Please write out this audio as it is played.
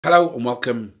Hello and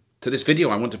welcome to this video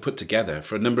I want to put together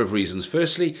for a number of reasons.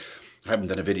 Firstly, I haven't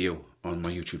done a video on my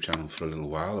YouTube channel for a little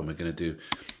while, and we're going to do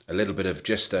a little bit of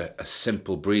just a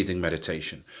simple breathing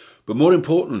meditation. But more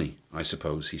importantly, I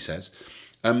suppose, he says,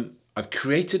 I've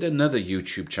created another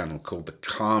YouTube channel called the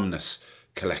Calmness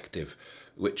Collective,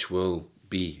 which will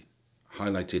be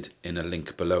highlighted in a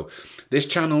link below. This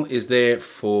channel is there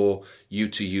for you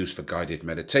to use for guided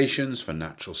meditations, for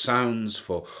natural sounds,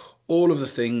 for all of the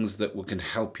things that can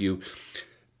help you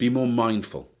be more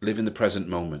mindful, live in the present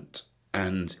moment.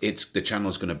 And the channel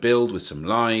is going to build with some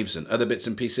lives and other bits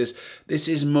and pieces. This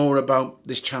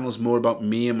channel is more about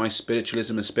me and my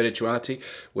spiritualism and spirituality,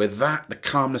 where the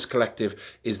Calmness Collective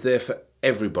is there for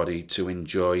everybody to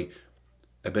enjoy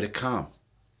a bit of calm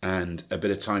and a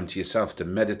bit of time to yourself, to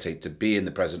meditate, to be in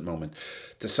the present moment,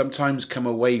 to sometimes come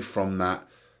away from that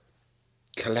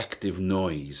collective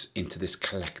noise into this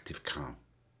collective calm.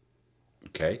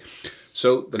 Okay,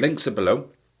 so the links are below.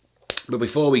 But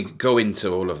before we go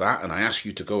into all of that, and I ask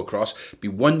you to go across, it'd be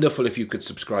wonderful if you could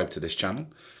subscribe to this channel.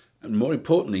 And more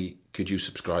importantly, could you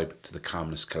subscribe to the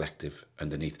Calmness Collective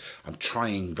underneath? I'm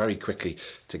trying very quickly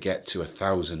to get to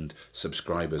 1,000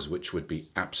 subscribers, which would be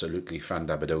absolutely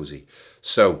fandabidozy.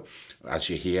 So, as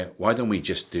you hear, why don't we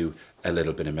just do a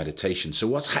little bit of meditation? So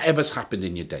whatever's happened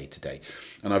in your day today,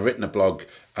 and I've written a blog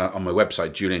on my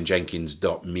website,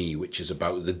 julianjenkins.me, which is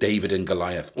about the David and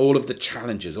Goliath, all of the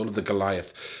challenges, all of the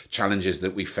Goliath challenges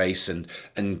that we face, and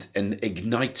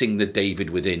igniting the David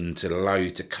within to allow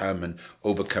you to come and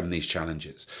overcome these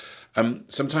challenges.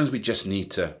 Sometimes we just need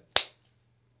to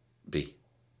be.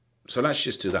 So let's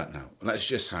just do that now. Let's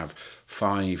just have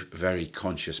 5 very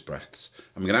conscious breaths.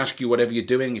 I'm going to ask you, whatever you're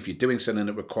doing, if you're doing something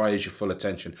that requires your full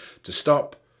attention, to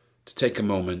stop, to take a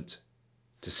moment,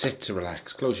 to sit, to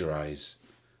relax, close your eyes,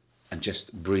 and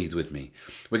just breathe with me.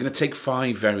 We're going to take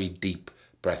 5 very deep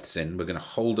breaths in. We're going to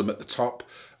hold them at the top,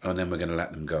 and then we're going to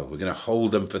let them go. We're going to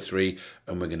hold them for 3,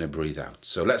 and we're going to breathe out.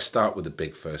 So let's start with the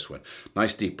big first one.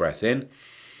 Nice deep breath in.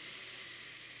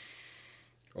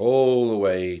 All the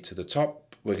way to the top.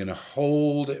 We're going to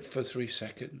hold it for 3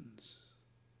 seconds,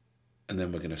 and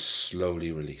then we're going to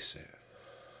slowly release it.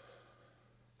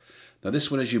 Now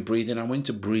this one, as you breathe in, I want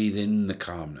you to breathe in the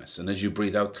calmness, and as you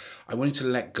breathe out, I want you to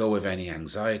let go of any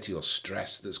anxiety or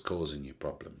stress that's causing you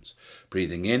problems.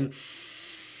 Breathing in,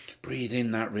 breathe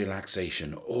in that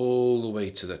relaxation all the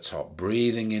way to the top,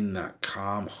 breathing in that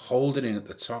calm, holding it at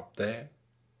the top there,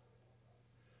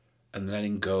 and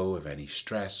letting go of any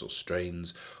stress or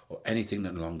strains or anything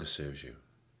that no longer serves you.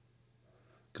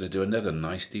 Going to do another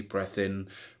nice deep breath in,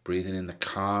 breathing in the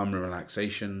calm and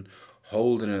relaxation,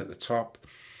 holding it at the top,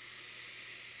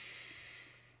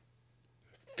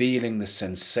 feeling the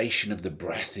sensation of the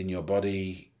breath in your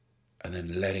body, and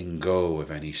then letting go of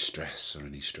any stress or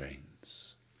any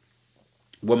strains.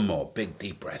 One more big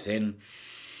deep breath in,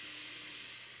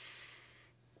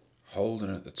 holding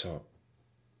it at the top,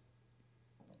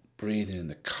 breathing in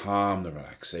the calm, the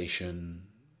relaxation,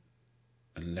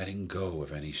 and letting go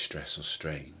of any stress or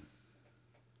strain.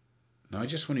 Now I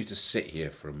just want you to sit here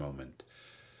for a moment.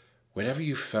 Whenever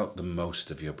you felt the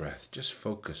most of your breath, just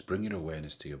focus, bring your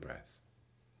awareness to your breath.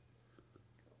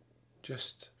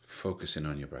 Just focus in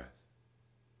on your breath.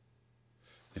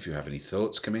 If you have any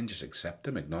thoughts come in, just accept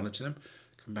them, acknowledge them,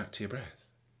 come back to your breath.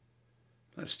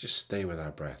 Let's just stay with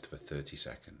our breath for 30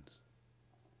 seconds.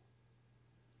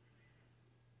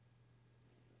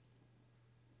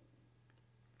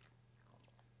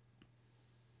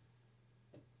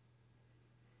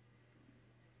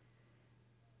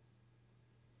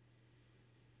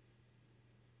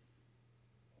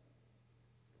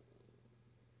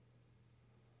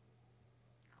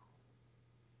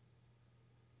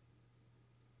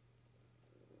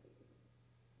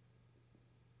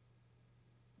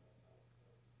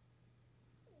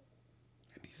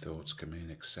 Thoughts come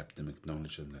in, accept them,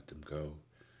 acknowledge them, let them go.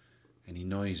 Any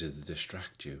noises that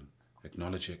distract you,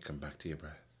 acknowledge it, come back to your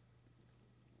breath.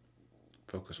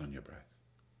 Focus on your breath.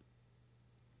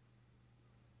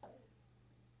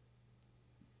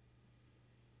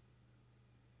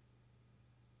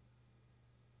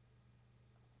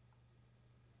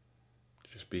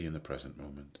 Just be in the present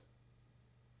moment.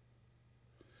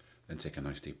 Then take a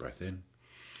nice deep breath in.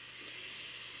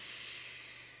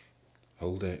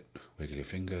 Hold it, wiggle your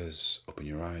fingers, open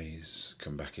your eyes,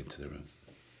 come back into the room.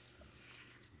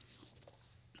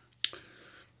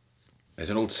 There's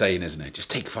an old saying, isn't it?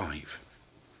 Just take 5.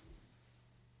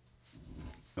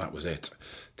 That was it.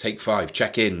 Take 5,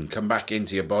 check in, come back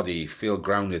into your body, feel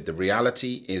grounded. The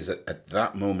reality is that at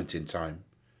that moment in time,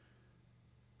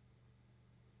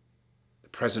 the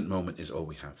present moment is all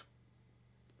we have.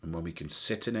 And when we can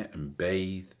sit in it and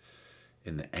bathe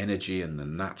in the energy and the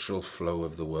natural flow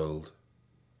of the world,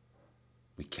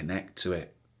 we connect to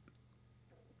it,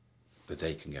 the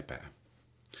day can get better.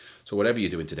 So whatever you're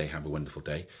doing today, have a wonderful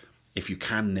day. If you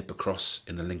can, nip across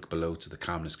in the link below to the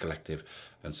Calmness Collective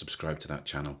and subscribe to that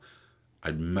channel.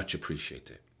 I'd much appreciate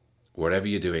it. Whatever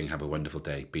you're doing, have a wonderful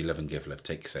day. Be love and give love.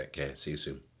 Take care. See you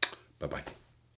soon. Bye-bye.